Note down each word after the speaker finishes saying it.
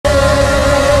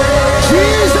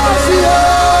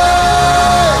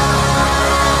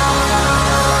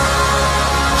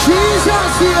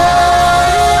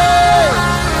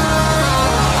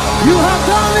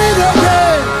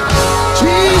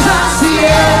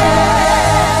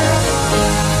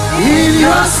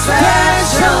your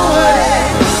special way.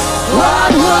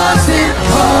 What was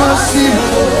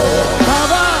impossible,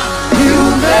 Baba, you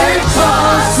made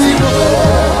possible.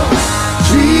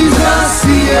 Jesus,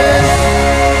 yeah.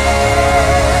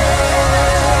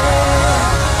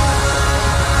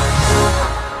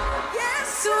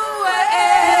 Yes, Iye.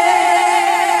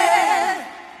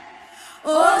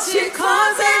 Oh, she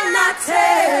calls and not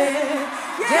take.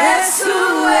 Yes,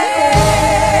 Iye.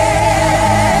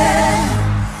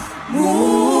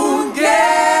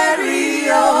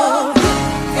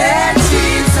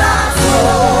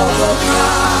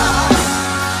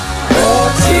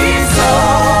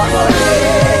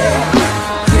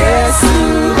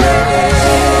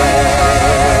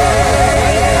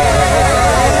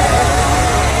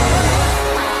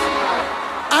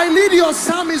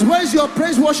 Psalmist, where's your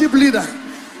praise worship leader?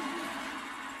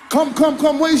 Come,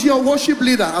 where's your worship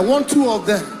leader? I want two of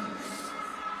them.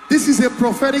 This is a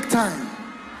prophetic time.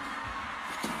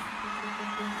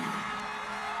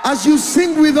 As you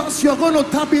sing with us, you're going to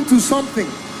tap into something.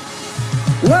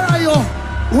 Where are your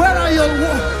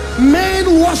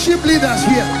main worship leaders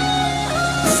here?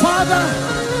 Father,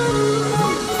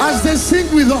 as they sing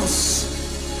with us,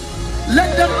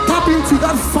 let them tap into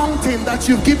that fountain that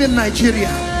you've given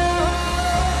Nigeria.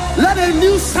 Let a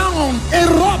new sound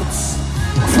erupt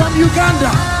from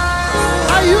Uganda.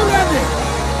 Are you ready?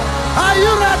 Are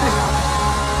you ready?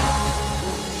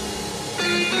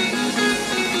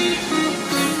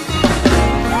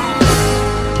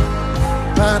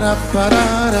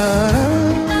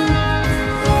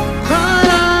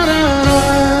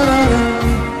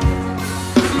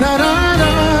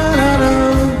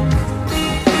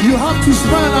 You have to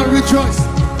smile and rejoice.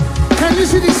 Can you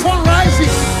see the sun rising?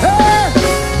 Hey!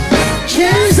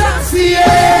 Jesus, yeah,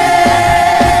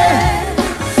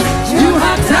 you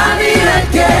have done it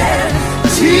again.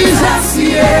 Jesus,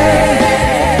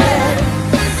 yeah,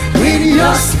 in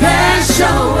your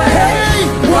special way.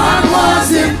 What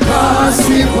was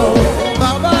impossible,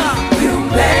 Baba, you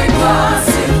made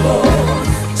possible.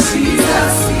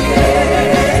 Jesus,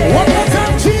 yeah. One more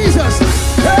time, Jesus.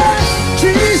 Hey,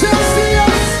 Jesus, yeah.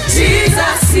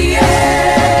 Jesus, yeah.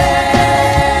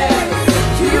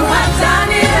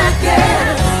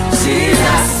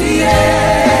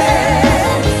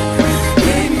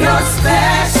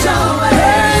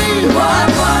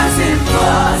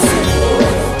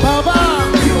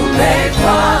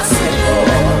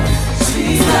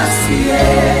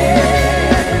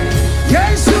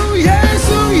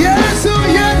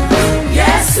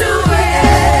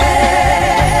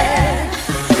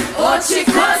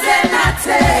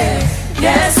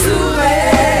 Yes,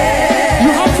 Iye. You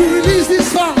have to release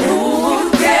this song. Nathaniel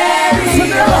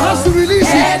has to release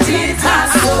it.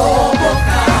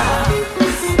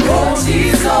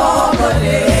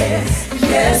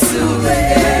 Yes,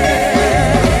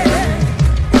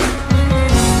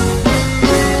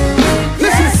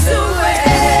 listen.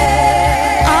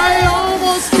 I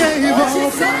almost gave up.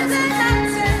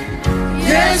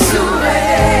 Yes,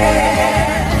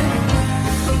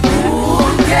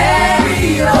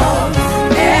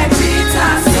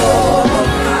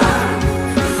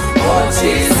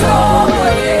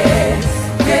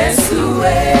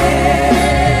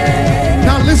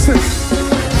 now listen.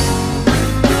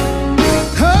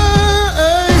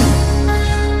 Hey,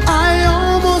 I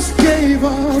almost gave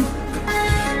up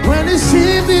when it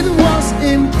seemed it was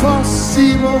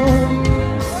impossible.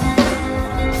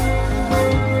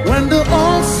 When the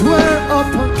odds were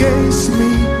up against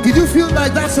me. Did you feel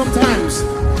like that sometimes?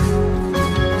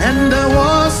 And there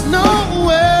was no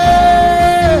way.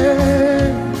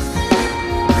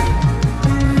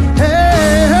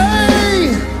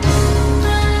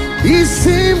 It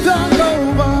seemed all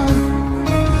over.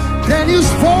 Then you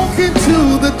spoke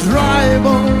into the dry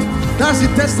bones. That's the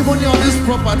testimony of this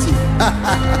property.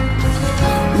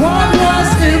 What was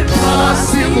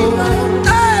impossible?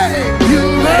 Hey, you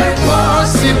made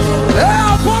possible. Hey,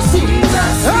 apostle.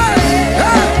 Hey,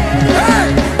 hey, hey,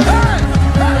 hey,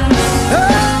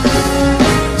 hey.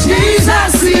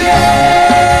 Jesus,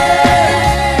 yeah.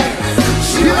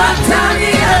 You are done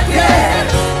it again.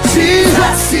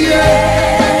 Jesus, yeah.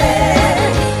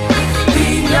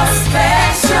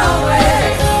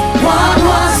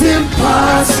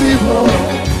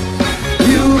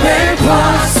 You made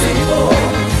possible.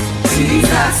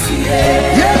 Jesus,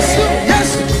 yeah. Yes, yes,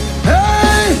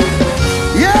 hey,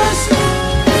 yes,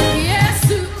 yes,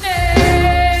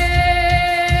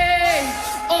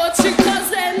 oh,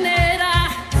 chicas nera,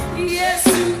 yes,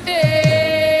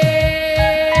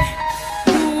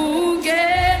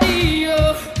 Ugandan,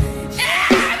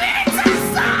 every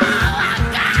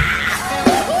time.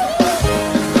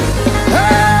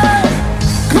 Hey,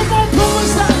 come on, come on.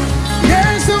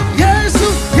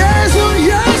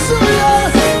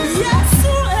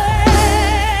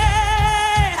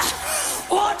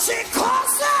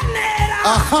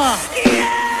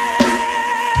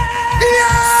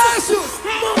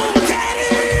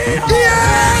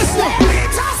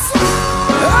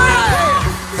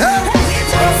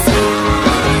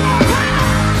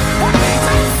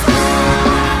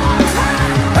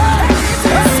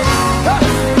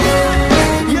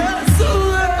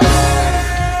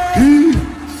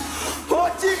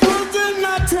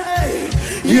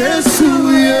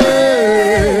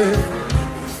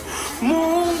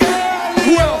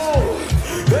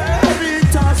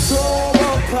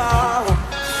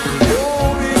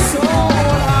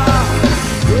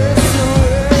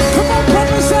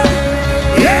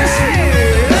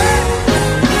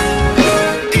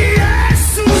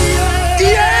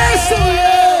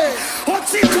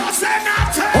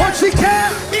 Ochike.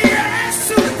 Yes,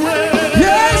 way.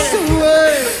 Yes,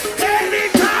 way.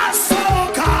 Elika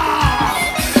soka.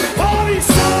 Holy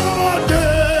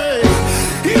Sunday.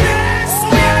 Yes,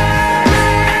 way.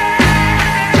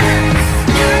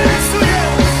 Yes, way.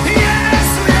 Yes,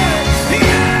 way.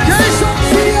 Yes, way.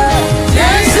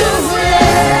 Jesus Iye.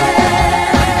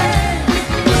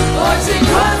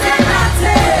 Ochikoze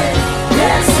nate.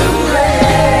 Jesus Iye.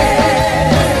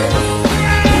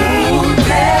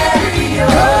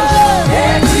 Uterio.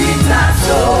 Echita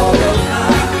soka.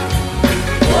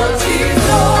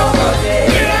 Ochizogode.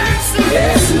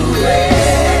 Jesus Iye.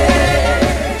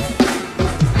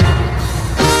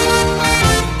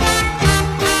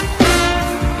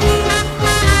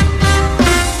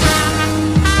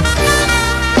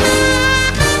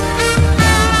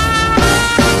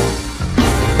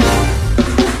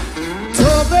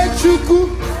 Tobechuku,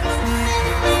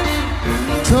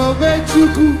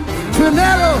 Tobechuku,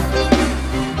 Pinero,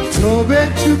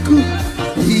 Tobechuku,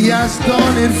 he has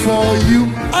done it for you.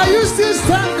 Are you still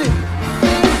standing?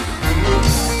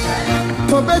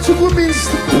 Tobechuku means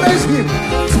praise him.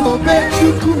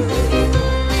 Tobechuku,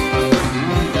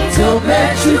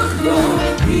 Tobechuku,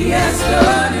 he has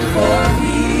done it for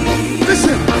me.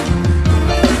 listen.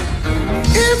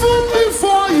 Even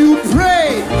before you pray,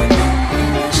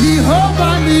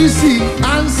 Jehovah Nissi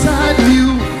answered you.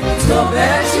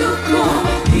 Tobechuku,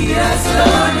 he has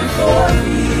done it for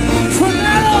me. For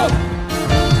now,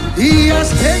 he has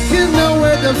taken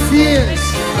away the fears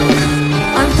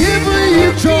and given you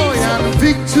joy and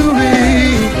victory.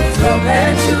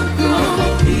 Tobechuku,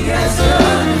 he has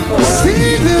done it for me.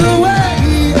 See the way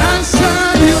he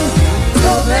answered you.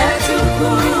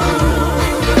 Tobechuku,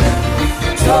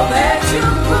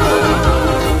 Tobechuku,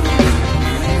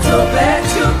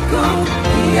 Tobechuku,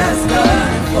 he has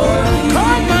done it for me.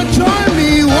 Come and join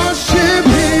me, worship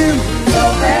him.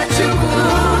 Tobechuku,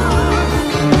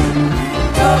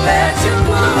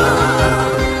 Tobechuku,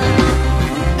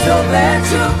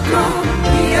 Tobechuku,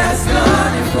 he has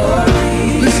done it for me.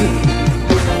 Listen,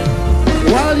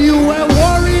 while you were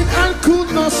worried and could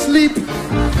not sleep,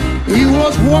 he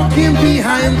was walking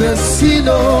behind the scene.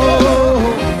 Oh,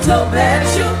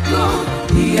 Tobechuku,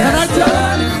 he has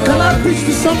done it for me. can I preach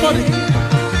to somebody?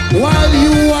 While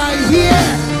you are here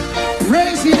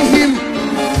praising him,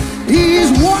 he is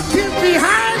walking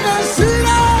behind the scene.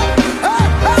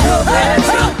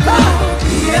 Tobechuku,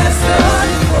 he has done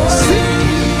it for me. See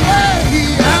where he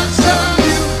answered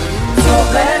you.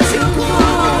 Tobechuku,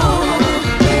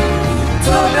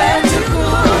 Tobechuku,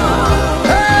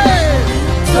 Hey,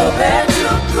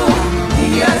 Tobechuku, he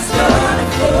has done it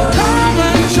for me. come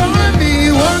and join me,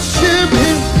 worship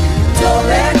him.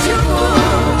 Tobechuku,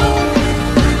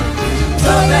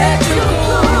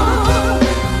 Tobechuku,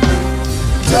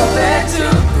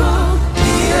 Tobechuku,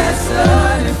 he has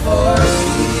done it for me.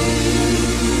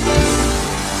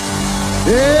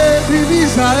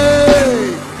 Ebenezer,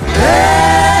 hey.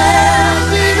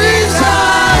 Ebenezer,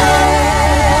 hey.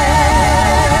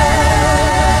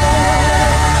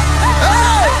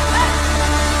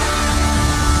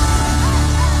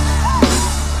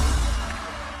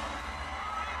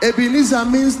 Ebenezer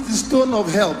means the stone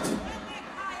of help.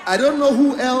 I don't know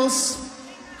who else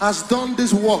has done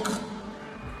this work.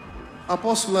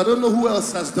 Apostle, I don't know who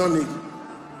else has done it.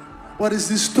 But it's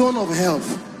the stone of help.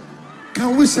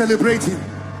 Can we celebrate him?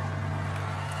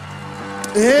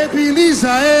 Ebenezer,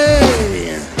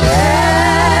 hey.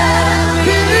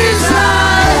 Ebenezer,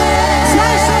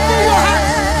 try something in your hand.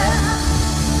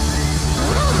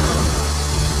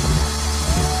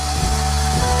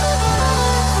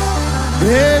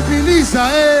 Ebenezer,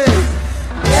 hey.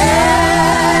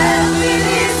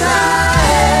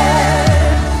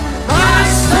 My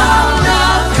stone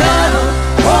of help,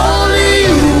 only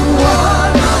you are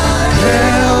my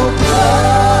helper.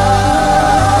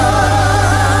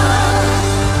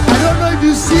 I don't know if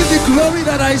you see the glory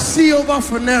that I see over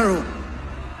Phaneroo.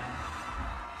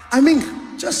 I mean,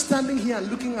 just standing here and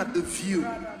looking at the view,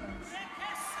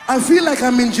 I feel like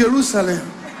I'm in Jerusalem.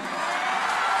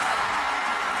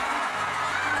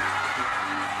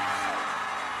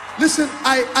 Listen,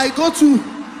 I go to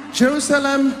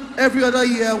Jerusalem every other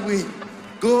year. We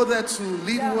go there to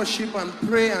lead worship and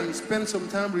pray and spend some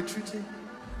time retreating.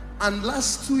 And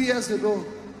last 2 years ago,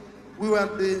 we were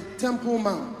at the Temple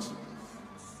Mount,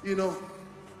 you know,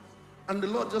 and the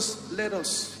Lord just led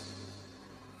us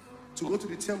to go to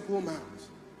the Temple Mount.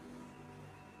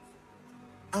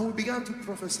 And we began to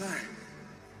prophesy.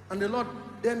 And the Lord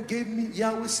then gave me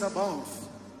Yahweh Sabaoth,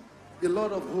 the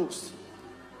Lord of hosts.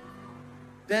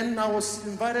 Then I was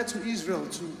invited to Israel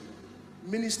to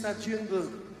minister during the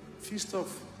Feast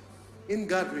of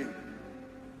Ingathering.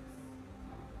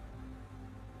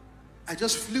 I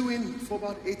just flew in for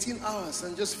about 18 hours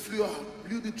and just flew out,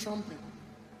 blew the trumpet.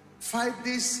 5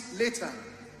 days later,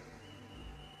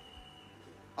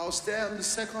 I was there on the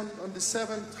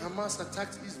 7th, Hamas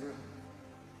attacked Israel.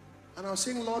 And I was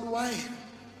saying, Lord, why?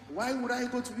 Why would I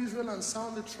go to Israel and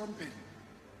sound the trumpet?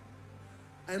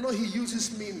 I know he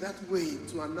uses me in that way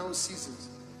to announce seasons.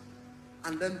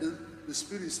 And then the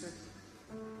Spirit said,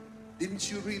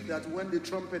 didn't you read that when the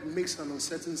trumpet makes an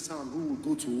uncertain sound, who will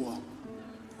go to war?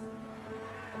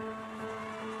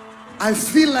 I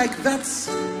feel like that's,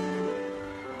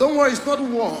 don't worry, it's not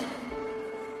war.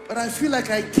 But I feel like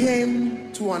I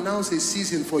came to announce a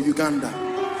season for Uganda.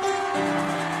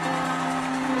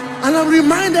 And I'm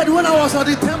reminded when I was at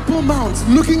the Temple Mount,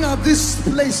 looking at these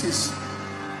places,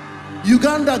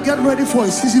 Uganda, get ready for a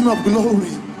season of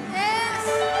glory. Yes.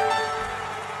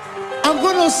 I'm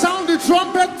going to sound the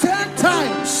trumpet 10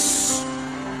 times.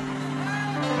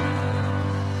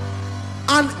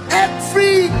 And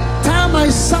every time I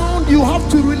sound, you have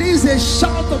to release a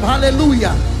shout of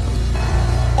hallelujah.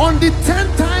 On the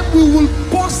 10th time, we will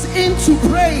burst into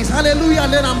praise. Hallelujah,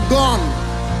 then I'm gone.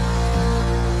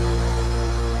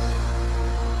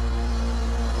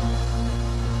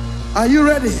 Are you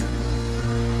ready?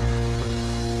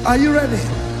 Are you ready?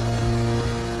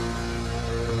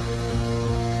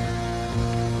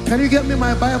 Can you get me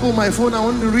my Bible, my phone? I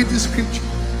want to read this scripture.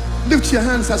 Lift your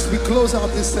hands as we close out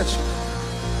this session.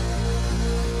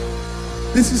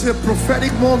 This is a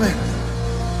prophetic moment.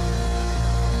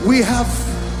 We have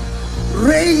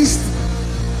raised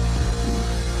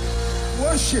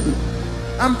worship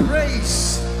and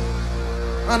praise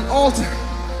an altar.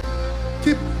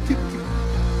 Keep.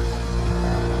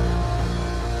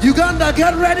 Uganda,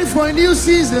 get ready for a new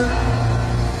season.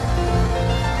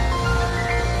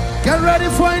 Get ready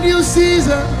for a new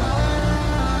season.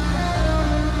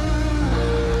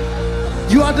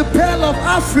 You are the pearl of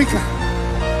Africa,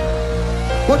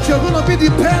 but you're going to be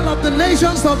the pearl of the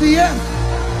nations of the earth.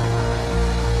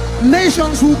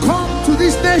 Nations will come to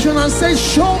this nation and say,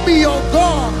 show me your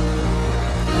God.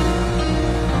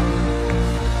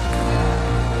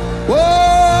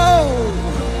 Whoa!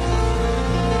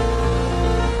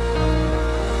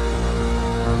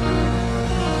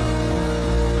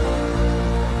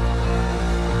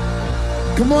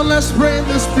 Come on, let's pray in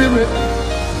the Spirit.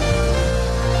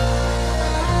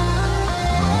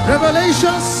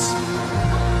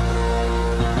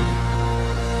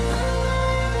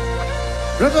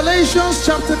 Revelations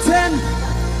chapter 10.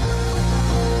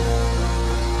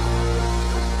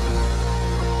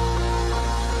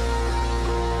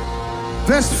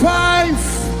 Verse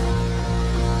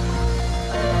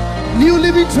 5. New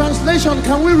Living Translation.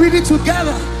 Can we read it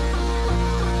together?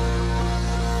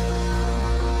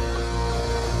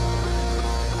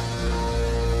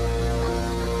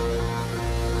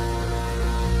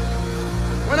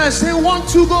 When I say 1,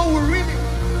 2, go, we'll read it.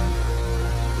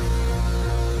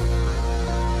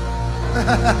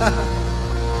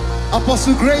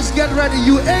 Apostle Grace, get ready.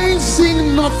 You ain't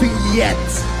seen nothing yet.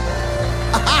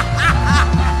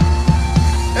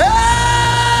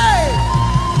 Hey!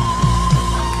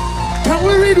 Can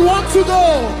we read 1 to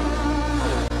go?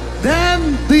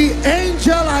 Then the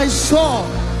angel I saw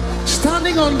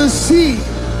standing on the sea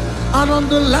and on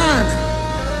the land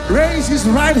raised his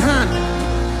right hand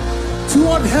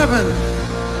toward heaven.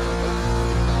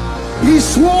 He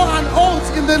swore an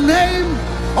oath in the name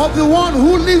of the one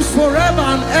who lives forever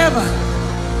and ever,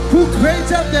 who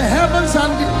created the heavens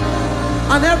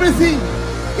and everything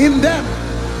in them,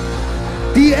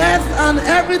 the earth and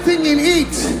everything in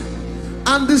it,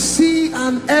 and the sea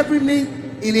and everything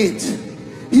in it.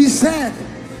 He said,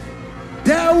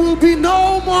 there will be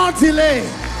no more delay.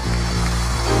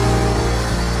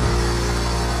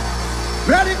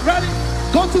 Ready?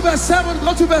 Go to verse 7.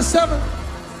 Go to verse 7.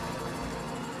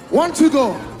 1 to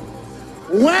go.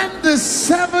 When the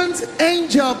 7th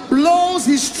angel blows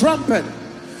his trumpet,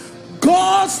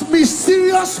 God's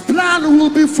mysterious plan will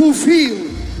be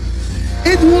fulfilled.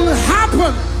 It will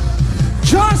happen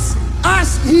just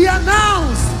as he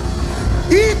announced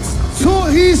it to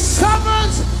his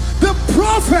servants, the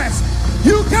prophets.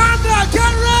 Uganda,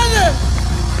 get ready.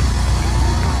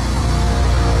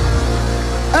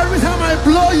 Every time I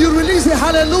blow, you release a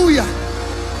hallelujah.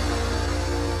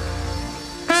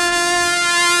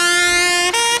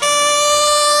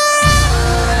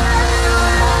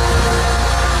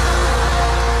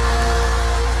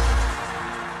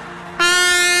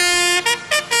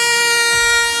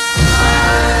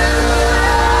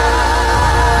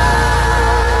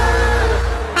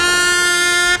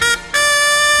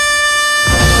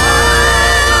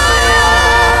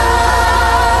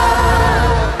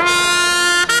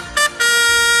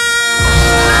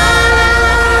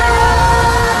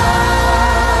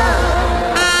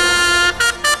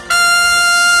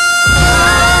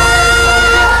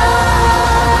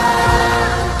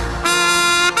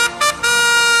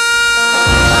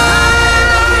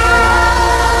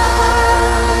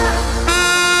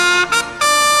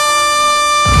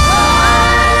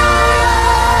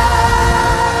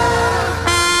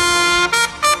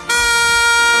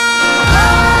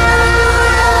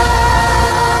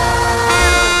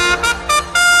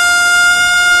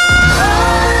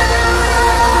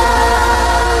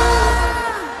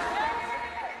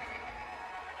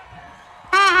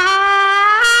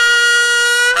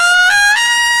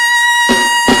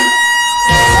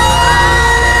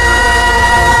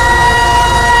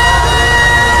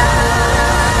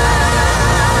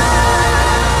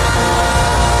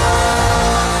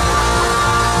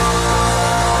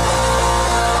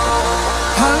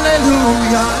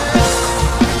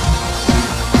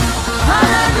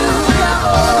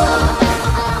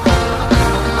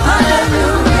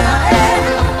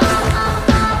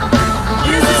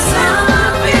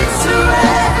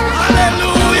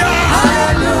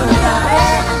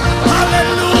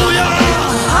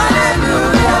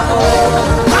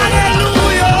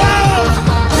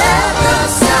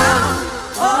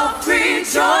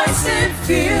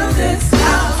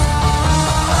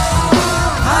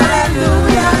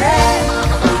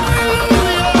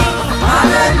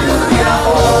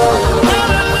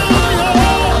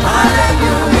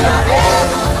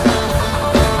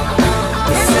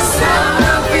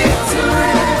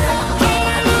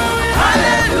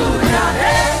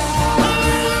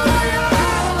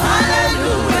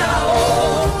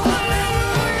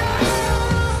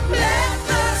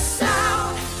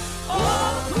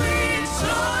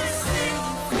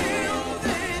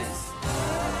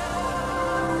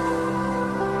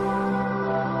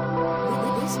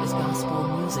 is Gospel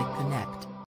Music Connect.